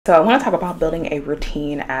So I want to talk about building a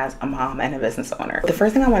routine as a mom and a business owner. The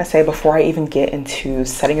first thing I want to say before I even get into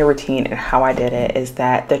setting a routine and how I did it is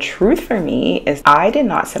that the truth for me is I did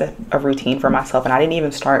not set a routine for myself, and I didn't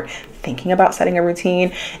even start thinking about setting a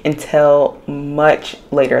routine until much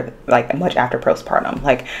later, like much after postpartum.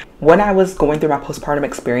 Like when I was going through my postpartum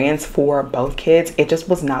experience for both kids, it just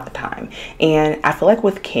was not the time. And I feel like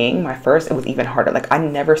with King, my first, it was even harder. Like I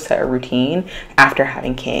never set a routine after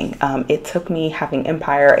having King. It took me having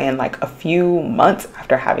Empire and like a few months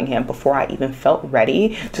after having him before I even felt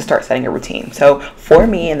ready to start setting a routine. So for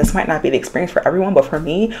me, and this might not be the experience for everyone, but for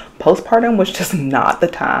me, postpartum was just not the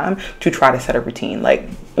time to try to set a routine. Like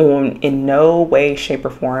in no way, shape, or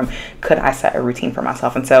form could I set a routine for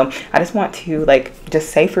myself. And so I just want to just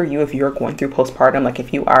say for you, if you're going through postpartum, like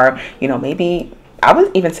if you are, maybe I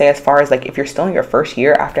would even say as far as like if you're still in your first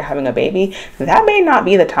year after having a baby, that may not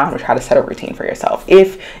be the time to try to set a routine for yourself,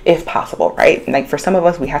 if possible, right? Like for some of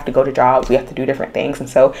us, we have to go to jobs, we have to do different things. And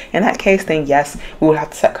so in that case, then yes, we would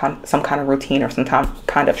have to set some kind of routine or some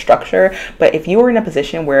kind of structure. But if you were in a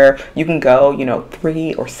position where you can go,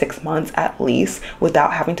 3 or 6 months at least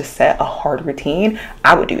without having to set a hard routine,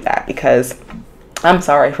 I would do that, because I'm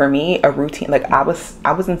sorry, for me, a routine, like I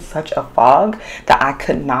was in such a fog that I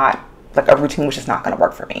could not, like a routine was just not going to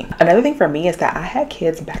work for me. Another thing for me is that I had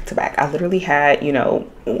kids back to back. I literally had,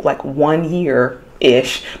 like 1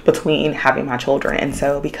 year-ish between having my children. And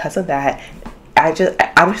so because of that, I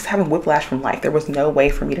was just having whiplash from life. There was no way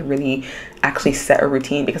for me to really actually set a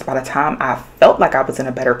routine, because by the time I felt like I was in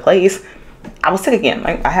a better place, I was sick again.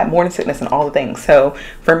 Like I had morning sickness and all the things. So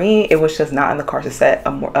for me, it was just not in the cards to set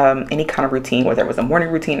any kind of routine, whether it was a morning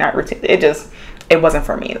routine, night routine. It wasn't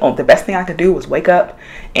for me. The best thing I could do was wake up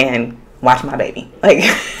and watch my baby. Like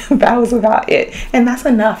that was about it. And that's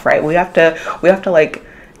enough, right? We have to like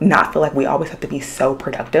not feel like we always have to be so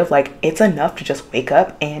productive. Like it's enough to just wake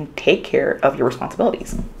up and take care of your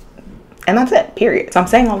responsibilities. And that's it, period. So I'm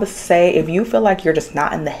saying all this to say, if you feel like you're just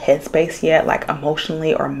not in the headspace yet, like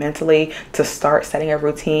emotionally or mentally, to start setting a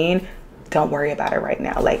routine, don't worry about it right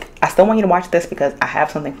now. Like I still want you to watch this because I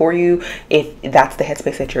have something for you if that's the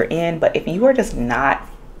headspace that you're in. But if you are just not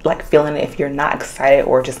like feeling it, if you're not excited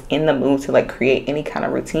or just in the mood to like create any kind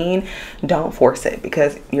of routine, don't force it,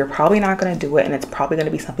 because you're probably not going to do it, and it's probably going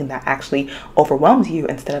to be something that actually overwhelms you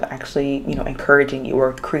instead of actually encouraging you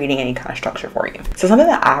or creating any kind of structure for you. So something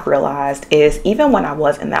that I've realized is, even when I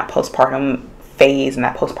was in that postpartum phase, in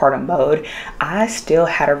that postpartum mode, I still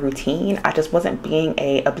had a routine. I just wasn't being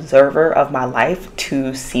a observer of my life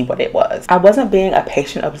to see what it was. I wasn't being a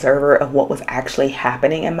patient observer of what was actually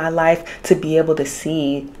happening in my life to be able to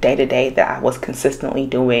see day to day that I was consistently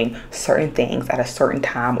doing certain things at a certain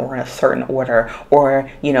time or in a certain order, or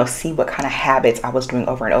see what kind of habits I was doing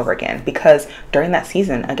over and over again. Because during that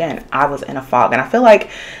season, again, I was in a fog. And I feel like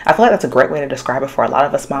that's a great way to describe it for a lot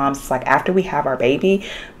of us moms. It's like after we have our baby,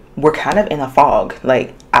 we're kind of in a fog.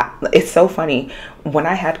 Like it's so funny. When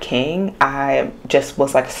I had King, I just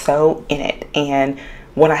was like so in it. And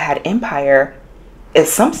when I had Empire,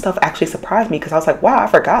 some stuff actually surprised me, because I was like, wow, I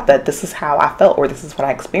forgot that this is how I felt, or this is what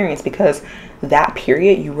I experienced. Because that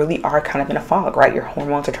period, you really are kind of in a fog, right? Your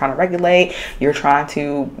hormones are trying to regulate. You're trying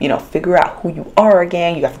to, figure out who you are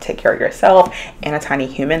again. You have to take care of yourself and a tiny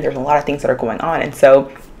human. There's a lot of things that are going on. And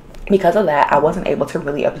so because of that, I wasn't able to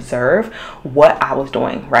really observe what I was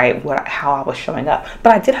doing, right? How I was showing up.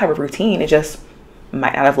 But I did have a routine. It just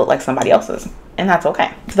might not have looked like somebody else's. And that's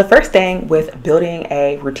okay. So the first thing with building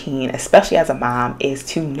a routine, especially as a mom, is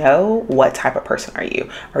to know what type of person are you.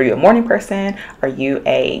 Are you a morning person? Are you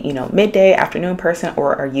a, midday, afternoon person?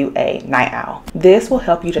 Or are you a night owl? This will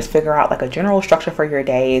help you just figure out like a general structure for your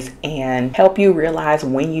days and help you realize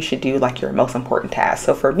when you should do like your most important tasks.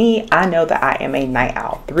 So for me, I know that I am a night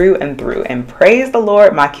owl through and through, and praise the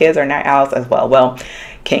Lord, my kids are night owls as well. Well,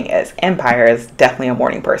 King is. Empire is definitely a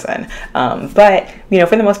morning person. But,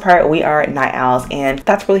 for the most part, we are night owls. And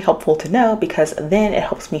that's really helpful to know, because then it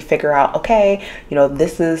helps me figure out, okay,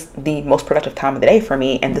 this is the most productive time of the day for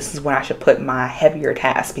me. And this is when I should put my heavier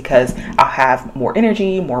tasks, because I'll have more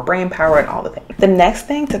energy, more brain power, and all the things. The next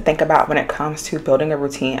thing to think about when it comes to building a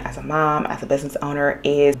routine as a mom, as a business owner,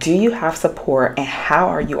 is, do you have support, and how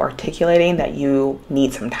are you articulating that you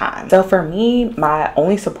need some time? So for me, my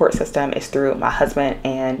only support system is through my husband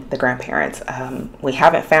and the grandparents. We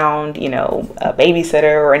haven't found, a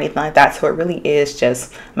babysitter or anything like that. So it really is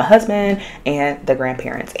just my husband and the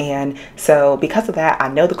grandparents. And so because of that, I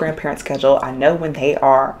know the grandparents' schedule. I know when they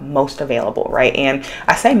are most available, right? And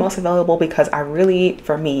I say most available because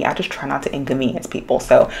for me, I just try not to inconvenience inconvenience people.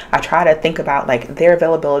 So I try to think about like their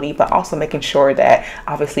availability, but also making sure that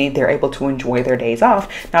obviously they're able to enjoy their days off.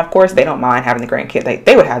 Now, of course, they don't mind having the grandkids.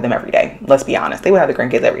 They would have them every day. Let's be honest. They would have the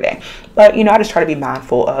grandkids every day. But, you know, I just try to be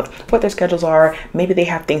mindful of what their schedules are. Maybe they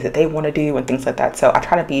have things that they want to do and things like that. So I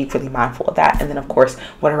try to be really mindful of that. And then, of course,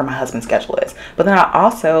 whatever my husband's schedule is. But then I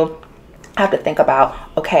also have to think about,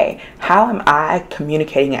 okay, how am I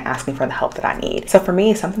communicating and asking for the help that I need? So for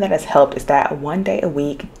me, something that has helped is that one day a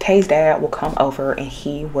week, Tay's dad will come over and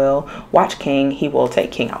he will watch King. He will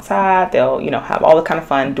take King outside. They'll, you know, have all the kind of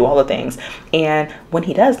fun, do all the things. And when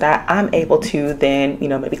he does that, I'm able to then, you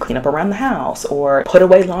know, maybe clean up around the house or put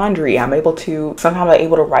away laundry. Sometimes I'm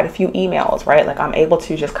able to write a few emails, right? Like I'm able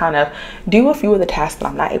to just kind of do a few of the tasks that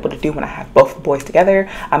I'm not able to do when I have both the boys together.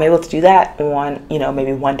 I'm able to do that on, you know,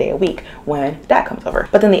 maybe one day a week when dad comes over.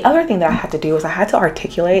 But then the other thing that I had to do is I had to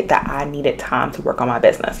articulate that I needed time to work on my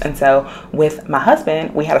business. And so with my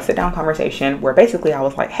husband, we had a sit down conversation where basically I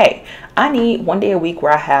was like, hey, I need one day a week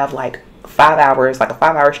where I have like 5 hours, like a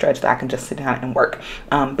 5-hour stretch that I can just sit down and work.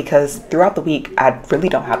 Because throughout the week, I really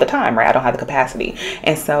don't have the time, right? I don't have the capacity.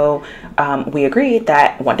 And so we agreed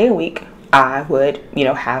that one day a week, I would, you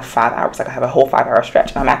know, have 5 hours, like I have a whole 5-hour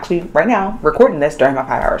stretch. And I'm actually right now recording this during my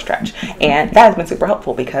 5-hour stretch. And that has been super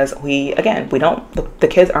helpful because the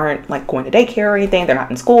kids aren't like going to daycare or anything. They're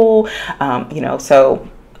not in school, you know, so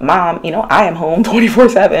mom, you know, I am home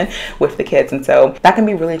 24/7 with the kids. And so that can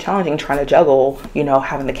be really challenging trying to juggle, you know,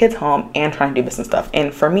 having the kids home and trying to do business stuff.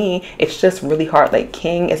 And for me, it's just really hard. Like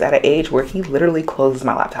King is at an age where he literally closes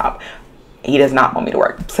my laptop. He does not want me to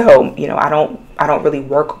work. So, you know, I don't really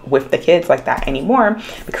work with the kids like that anymore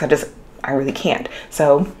because I really can't.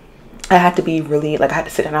 So I had to be really, like, I had to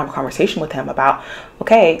sit down and have a conversation with him about,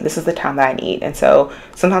 okay, this is the time that I need. And so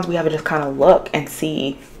sometimes we have to just kind of look and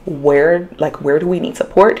see where do we need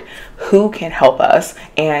support, who can help us,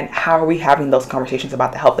 and how are we having those conversations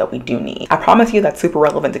about the help that we do need. I promise you that's super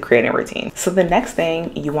relevant to creating a routine. So the next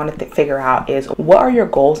thing you want to figure out is, what are your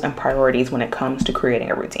goals and priorities when it comes to creating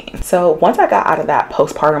a routine? So once I got out of that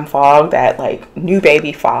postpartum fog, that like new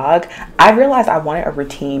baby fog, I realized I wanted a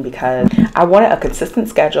routine because I wanted a consistent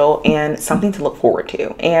schedule and something to look forward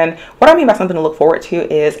to. And what I mean by something to look forward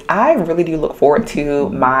to is I really do look forward to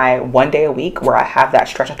my one day a week where I have that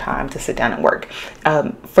stretch of time to sit down and work.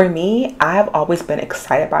 For me, I've always been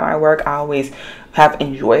excited by my work. I always have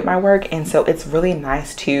enjoyed my work, and so it's really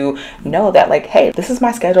nice to know that, like, hey, this is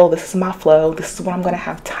my schedule, this is my flow, this is what I'm gonna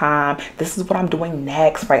have time, this is what I'm doing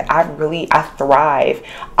next, right? I thrive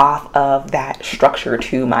off of that structure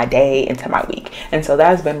to my day and to my week. And so that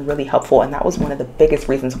has been really helpful, and that was one of the biggest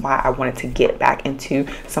reasons why I wanted to get back into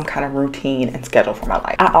some kind of routine and schedule for my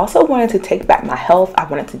life. I also wanted to take back my health. I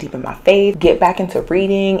wanted to deepen my faith, get back into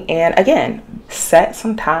reading, and again, set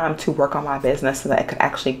some time to work on my business so that it could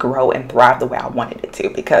actually grow and thrive the way I wanted it to.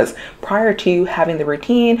 Because prior to having the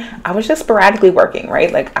routine, I was just sporadically working, right?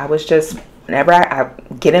 Like I was just, whenever I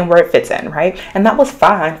get in where it fits in, right? And that was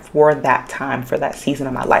fine for that time, for that season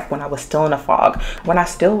of my life, when I was still in a fog, when I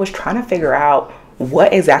still was trying to figure out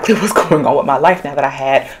what exactly was going on with my life now that I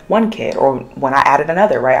had one kid, or when I added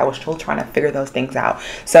another, right? I was still trying to figure those things out.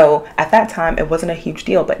 So at that time, it wasn't a huge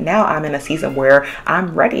deal, but now I'm in a season where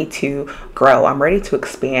I'm ready to grow. I'm ready to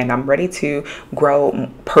expand. I'm ready to grow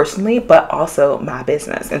personally, but also my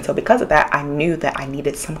business. And so because of that, I knew that I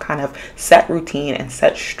needed some kind of set routine and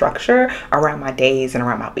set structure around my days and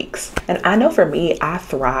around my weeks. And I know for me, I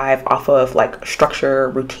thrive off of like structure,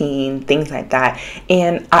 routine, things like that.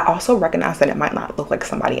 And I also recognize that it might not look like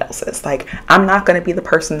somebody else's. Like, I'm not going to be the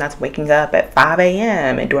person that's waking up at 5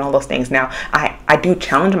 a.m. and doing all those things. Now, I do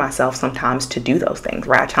challenge myself sometimes to do those things,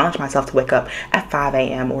 right? I challenge myself to wake up at 5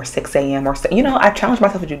 a.m. or 6 a.m. or, you know, I challenge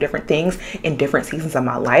myself to do different things in different seasons of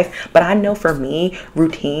my life. But I know for me,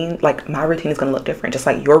 routine, like my routine is going to look different, just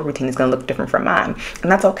like your routine is going to look different from mine.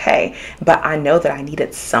 And that's okay. But I know that I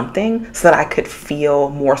needed something so that I could feel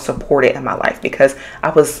more supported in my life, because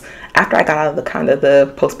after I got out of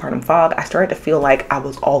the postpartum fog, I started to feel like I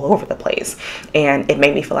was all over the place, and it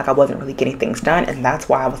made me feel like I wasn't really getting things done. And that's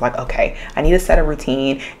why I was like, okay, I need to set a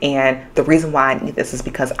routine. And the reason why I need this is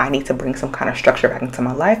because I need to bring some kind of structure back into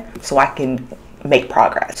my life so I can make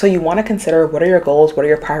progress. So you want to consider, what are your goals? What are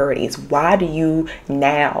your priorities? Why do you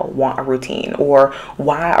now want a routine? Or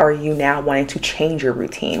why are you now wanting to change your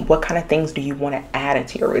routine? What kind of things do you want to add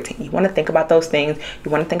into your routine? You want to think about those things. You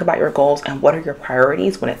want to think about your goals and what are your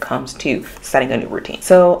priorities when it comes to setting a new routine.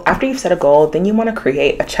 So after you've set a goal, then you want to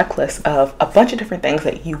create a checklist of a bunch of different things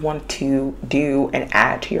that you want to do and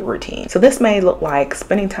add to your routine. So this may look like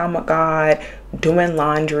spending time with God, doing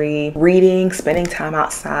laundry, reading, spending time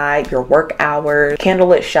outside, your work hours,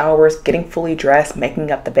 candlelit showers, getting fully dressed, making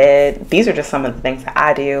up the bed. These are just some of the things that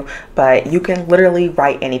I do, but you can literally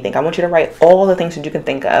write anything. I want you to write all the things that you can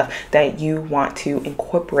think of that you want to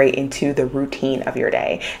incorporate into the routine of your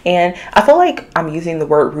day. And I feel like I'm using the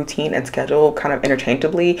word routine and schedule kind of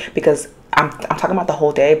interchangeably because I'm talking about the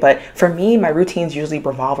whole day, but for me, my routines usually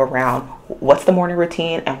revolve around what's the morning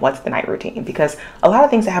routine and what's the night routine, because a lot of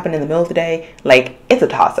things that happen in the middle of the day, like, it's a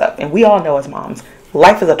toss-up, and we all know as moms,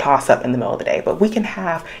 life is a toss-up in the middle of the day, but we can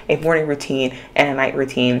have a morning routine and a night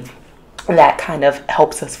routine that kind of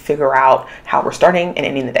helps us figure out how we're starting and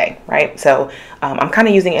ending the day, right? So I'm kind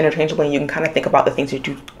of using it interchangeably, and you can kind of think about the things you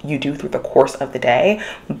do through the course of the day,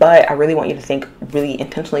 but I really want you to think really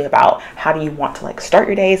intentionally about how do you want to like start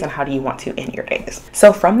your days and how do you want to end your days.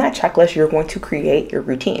 So from that checklist, you're going to create your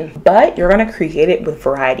routine, but you're going to create it with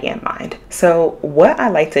variety in mind. So what I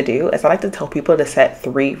like to do is I like to tell people to set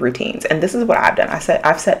 3 routines, and this is what I've done.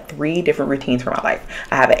 I've set 3 different routines for my life.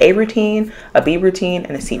 I have an A routine, a B routine,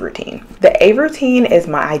 and a C routine. The A routine is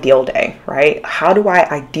my ideal day, right? How do I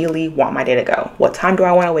ideally want my day to go? What time do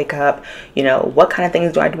I want to wake up? You know, what kind of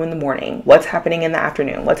things do I do in the morning? What's happening in the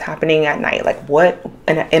afternoon? What's happening at night? Like, what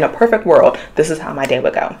in a perfect world, this is how my day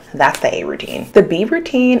would go. That's the A routine. The B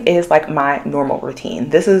routine is like my normal routine.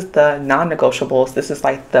 This is the non-negotiables. This is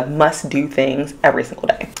like the must-do things every single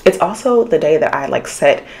day. It's also the day that I like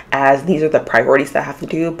set as these are the priorities that I have to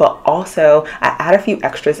do, but also I add a few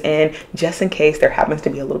extras in just in case there happens to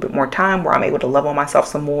be a little bit more time where I'm able to love on myself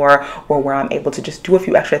some more, or where I'm able to just do a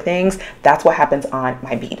few extra things. That's what happens on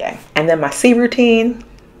my B day. And then my C routine,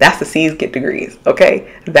 that's the C's get degrees,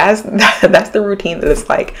 okay? That's the routine that is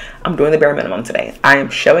like, I'm doing the bare minimum today. I am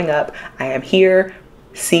showing up, I am here,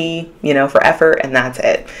 C, you know, for effort, and that's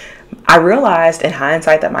it. I realized in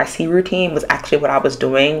hindsight that my C routine was actually what I was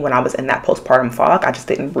doing when I was in that postpartum fog. I just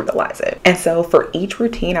didn't realize it. And so for each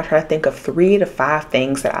routine, I try to think of 3 to 5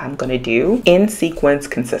 things that I'm going to do in sequence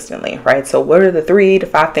consistently, right? So what are the 3 to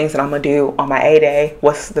 5 things that I'm going to do on my A day?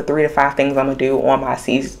 What's the 3 to 5 things I'm going to do on my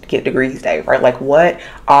C's get degrees day, right? Like, what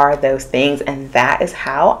are those things? And that is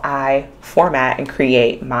how I format and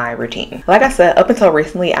create my routine. Like I said, up until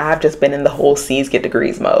recently, I've just been in the whole C's get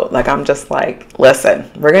degrees mode. Like, I'm just like, listen,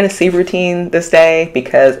 we're going to see routine this day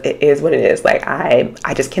because it is what it is. Like, I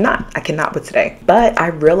cannot with today. But I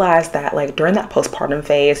realized that like during that postpartum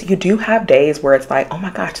phase, you do have days where it's like, oh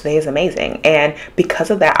my gosh, today is amazing. And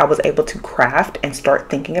because of that, I was able to craft and start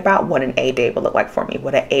thinking about what an A day would look like for me,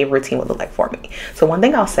 what an A routine would look like for me. So one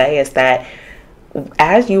thing I'll say is that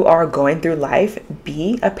as you are going through life,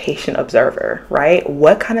 be a patient observer, right?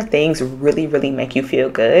 What kind of things really, really make you feel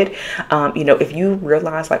good? You know, if you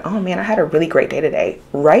realize like, oh man, I had a really great day today,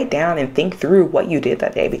 write down and think through what you did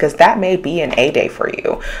that day, because that may be an A day for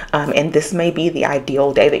you. And this may be the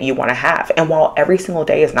ideal day that you want to have. And while every single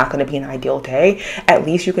day is not going to be an ideal day, at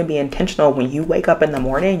least you can be intentional. When you wake up in the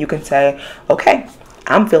morning, you can say, okay,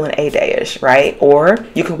 I'm feeling A day-ish, right? Or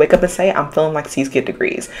you can wake up and say, I'm feeling like C's get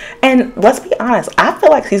degrees. And let's be honest, I feel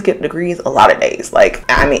like C's get degrees a lot of days. Like,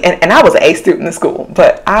 I mean, and I was an A student in school,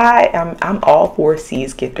 but I'm all for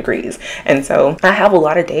C's get degrees. And so I have a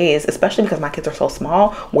lot of days, especially because my kids are so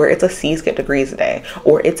small, where it's a C's get degrees day,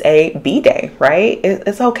 or it's a B day, right?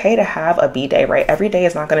 It's okay to have a B day, right? Every day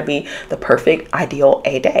is not going to be the perfect, ideal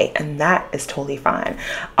A day, and that is totally fine.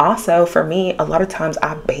 Also, for me, a lot of times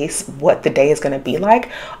I base what the day is going to be like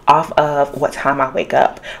off of what time I wake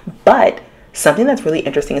up. But something that's really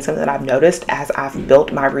interesting and something that I've noticed as I've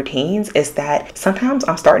built my routines is that sometimes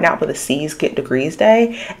I'm starting out with a C's get degrees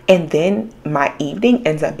day, and then my evening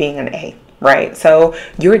ends up being an A. Right? So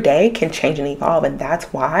your day can change and evolve, and that's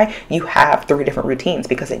why you have 3 different routines,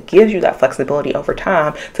 because it gives you that flexibility over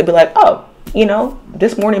time to be like, oh, you know,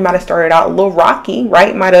 this morning might have started out a little rocky,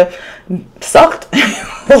 right? Might have sucked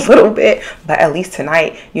a little bit, but at least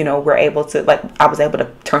tonight, you know, we're able to, like, I was able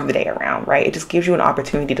to turn the day around, right? It just gives you an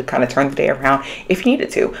opportunity to kind of turn the day around if you needed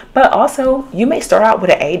to. But also, you may start out with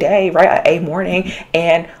an A day, right? An A morning,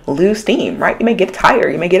 and lose steam, right? You may get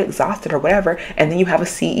tired, you may get exhausted or whatever, and then you have a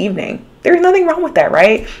C evening. There's nothing wrong with that,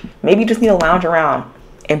 right? Maybe you just need to lounge around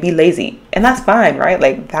and be lazy, and that's fine, right?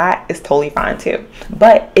 Like, that is totally fine too,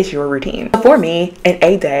 but it's your routine. For me, an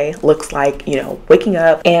A day looks like, you know, waking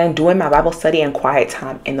up and doing my Bible study and quiet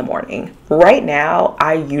time in the morning. Right now,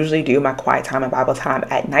 I usually do my quiet time and Bible time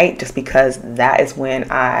at night, just because that is when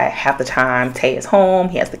I have the time. Tay is home,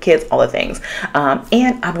 he has the kids, all the things.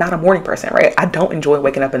 And I'm not a morning person, right? I don't enjoy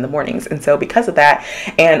waking up in the mornings. And so because of that,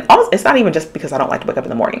 and also, it's not even just because I don't like to wake up in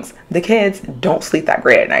the mornings. The kids don't sleep that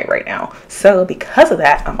great at night right now. So because of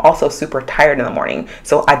that, I'm also super super tired in the morning.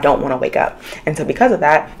 So I don't want to wake up. And so because of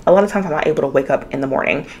that, a lot of times I'm not able to wake up in the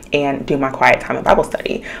morning and do my quiet time and Bible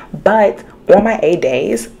study. But on my A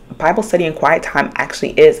days, Bible study and quiet time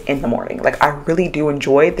actually is in the morning. Like I really do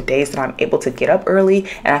enjoy the days that I'm able to get up early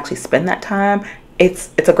and actually spend that time.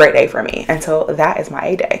 It's a great day for me. And so that is my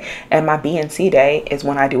A day. And my B and C day is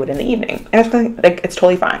when I do it in the evening. And it's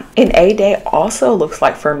totally fine. An A day also looks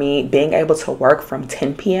like for me being able to work from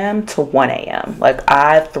 10 p.m. to 1 a.m. Like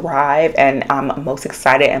I thrive and I'm most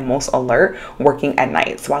excited and most alert working at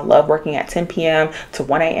night. So I love working at 10 p.m. to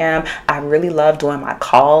 1 a.m. I really love doing my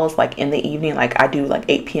calls like in the evening. Like I do like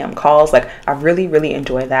 8 p.m. calls. Like I really, really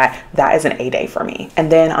enjoy that. That is an A day for me.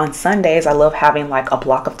 And then on Sundays, I love having like a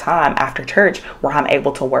block of time after church where I'm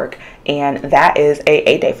able to work, and that is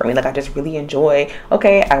a day for me. Like I just really enjoy,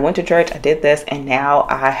 okay, I went to church, I did this, and now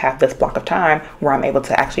I have this block of time where I'm able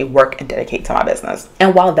to actually work and dedicate to my business.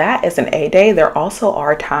 And while that is an A day, there also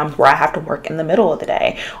are times where I have to work in the middle of the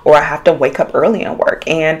day, or I have to wake up early and work.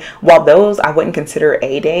 And while those I wouldn't consider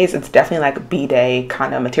A days, it's definitely like B day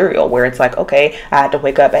kind of material where it's like, okay, I had to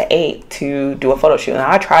wake up at 8 to do a photo shoot. And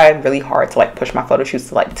I try really hard to like push my photo shoots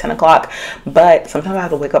to like 10 o'clock, but sometimes I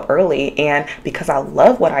have to wake up early, and because I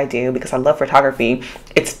love what I do, because I love photography,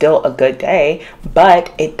 it's still a good day,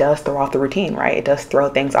 but it does throw off the routine, right? It does throw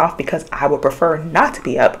things off because I would prefer not to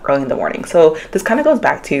be up early in the morning. So this kind of goes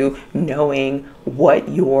back to knowing what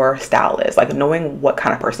your style is, like knowing what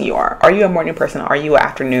kind of person you are. Are you a morning person? Are you an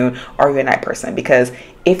afternoon? Are you a night person? Because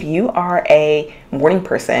if you are a morning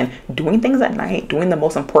person doing things at night, doing the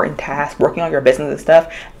most important tasks, working on your business and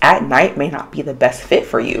stuff at night may not be the best fit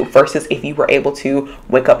for you, versus if you were able to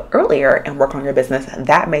wake up earlier and work on your business,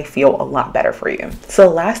 that may feel a lot better for you. So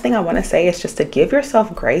last thing I want to say is just to give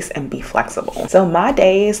yourself grace and be flexible. So my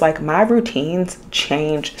days, like my routines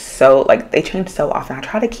change so often. I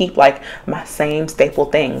try to keep like my same staple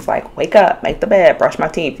things, like wake up, make the bed, brush my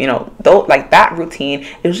teeth, though, like that routine,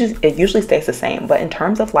 it usually stays the same. But in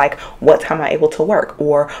terms of like what time I'm able to work,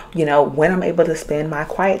 or when I'm able to spend my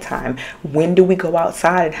quiet time, when do we go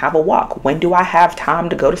outside and have a walk, when do I have time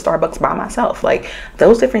to go to Starbucks by myself, like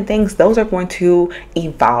those different things, those are going to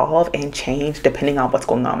evolve and change depending on what's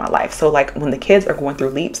going on in my life. So like when the kids are going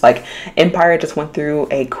through leaps, like Empire just went through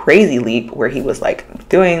a crazy leap where he was like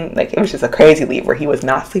doing, like it was just a crazy leap where he was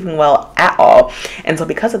not sleeping well at all. And so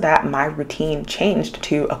because of that, my routine changed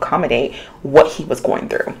to accommodate what he was going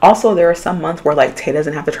through. Also, there are some months where like Tay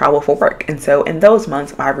doesn't have to travel for work. And so in those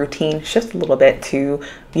months, my routine shifts a little bit to,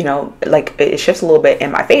 like it shifts a little bit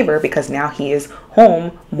in my favor, because now he is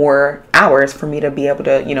home more hours for me to be able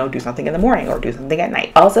to, do something in the morning or do something at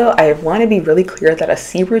night. Also, I want to be really clear that a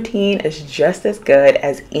C routine is just as good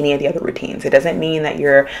as any of the other routines. It doesn't mean that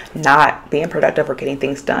you're not being productive or getting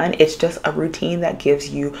things done. It's just a routine that gives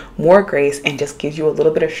you more grace and just gives you a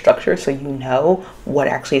little bit of structure so you know what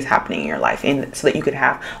actually is happening in your life, and so that you can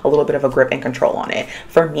have a little bit of a grip and control on it.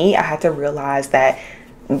 For me, I had to realize that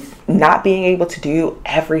not being able to do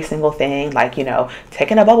every single thing, like,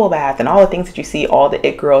 taking a bubble bath and all the things that you see all the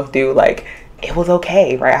it girls do, like, it was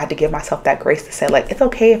okay, right? I had to give myself that grace to say, like, it's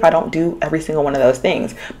okay if I don't do every single one of those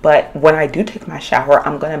things. But when I do take my shower,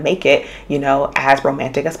 I'm going to make it, as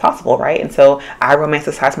romantic as possible, right? And so I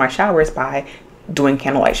romanticize my showers by doing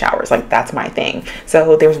candlelight showers. Like, that's my thing.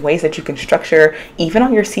 So there's ways that you can structure, even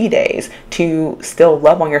on your C days, to still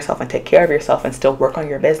love on yourself and take care of yourself and still work on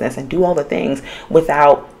your business and do all the things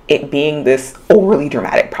without it being this overly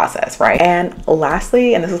dramatic process, right? And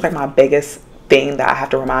lastly, and this is like my biggest thing that I have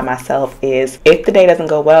to remind myself, is if the day doesn't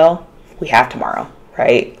go well, we have tomorrow.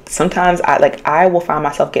 Right? Sometimes I will find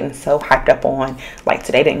myself getting so hyped up on, like,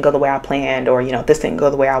 today didn't go the way I planned, or, this didn't go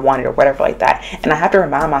the way I wanted, or whatever like that. And I have to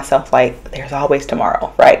remind myself, like, there's always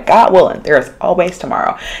tomorrow, right? God willing, there's always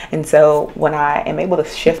tomorrow. And so when I am able to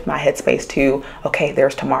shift my headspace to, okay,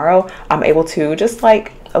 there's tomorrow, I'm able to just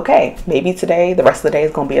like, okay, maybe today, the rest of the day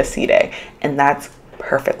is going to be a C day. And that's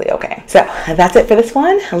perfectly okay. So that's it for this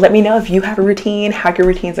one. Let me know if you have a routine, how your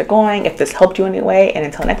routines are going, if this helped you in any way. And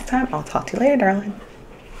until next time, I'll talk to you later, darling.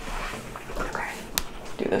 Okay,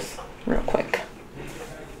 do this real quick.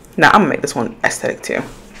 Now I'm gonna make this one aesthetic too.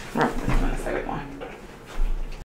 All right.